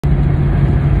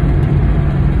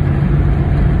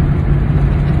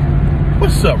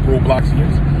What's up,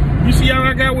 Robloxians? You see how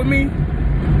I got with me?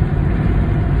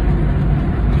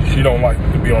 She don't like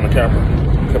to be on the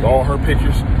camera because all her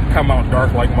pictures come out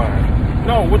dark like mine.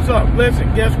 No, what's up?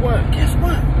 Listen, guess what? Guess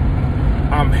what?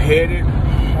 I'm headed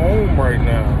home right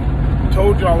now.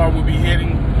 Told y'all I would be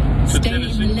heading to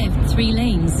Tennessee. Stay in the left 3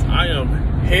 lanes. I am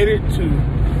headed to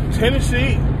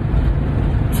Tennessee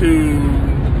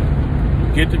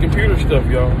to get the computer stuff,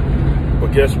 y'all.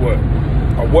 But guess what?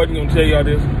 I wasn't gonna tell y'all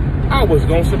this. I was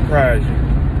gonna surprise you.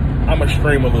 I'm gonna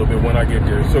stream a little bit when I get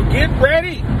there. So get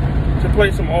ready to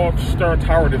play some All-Star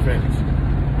Tower Defense.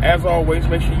 As always,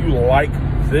 make sure you like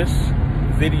this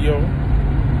video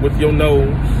with your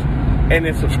nose and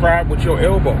then subscribe with your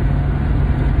elbow.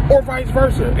 Or vice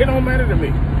versa. It don't matter to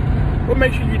me. But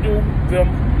make sure you do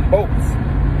them both.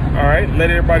 Alright, let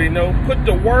everybody know. Put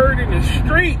the word in the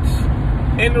streets,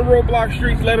 in the Roblox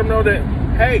streets. Let them know that,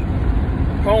 hey,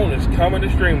 Pone is coming to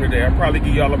stream today. I'll probably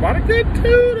give y'all about a good 2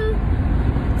 to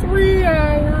 3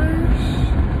 hours.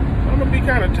 I'm going to be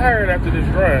kind of tired after this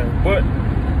drive, but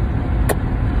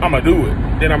I'm going to do it.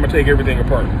 Then I'm going to take everything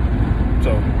apart.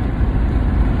 So,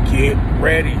 get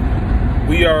ready.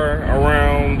 We are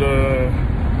around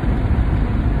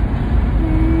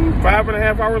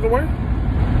 5.5 hours away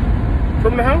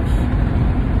from the house.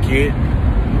 Get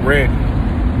ready.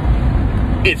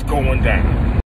 It's going down.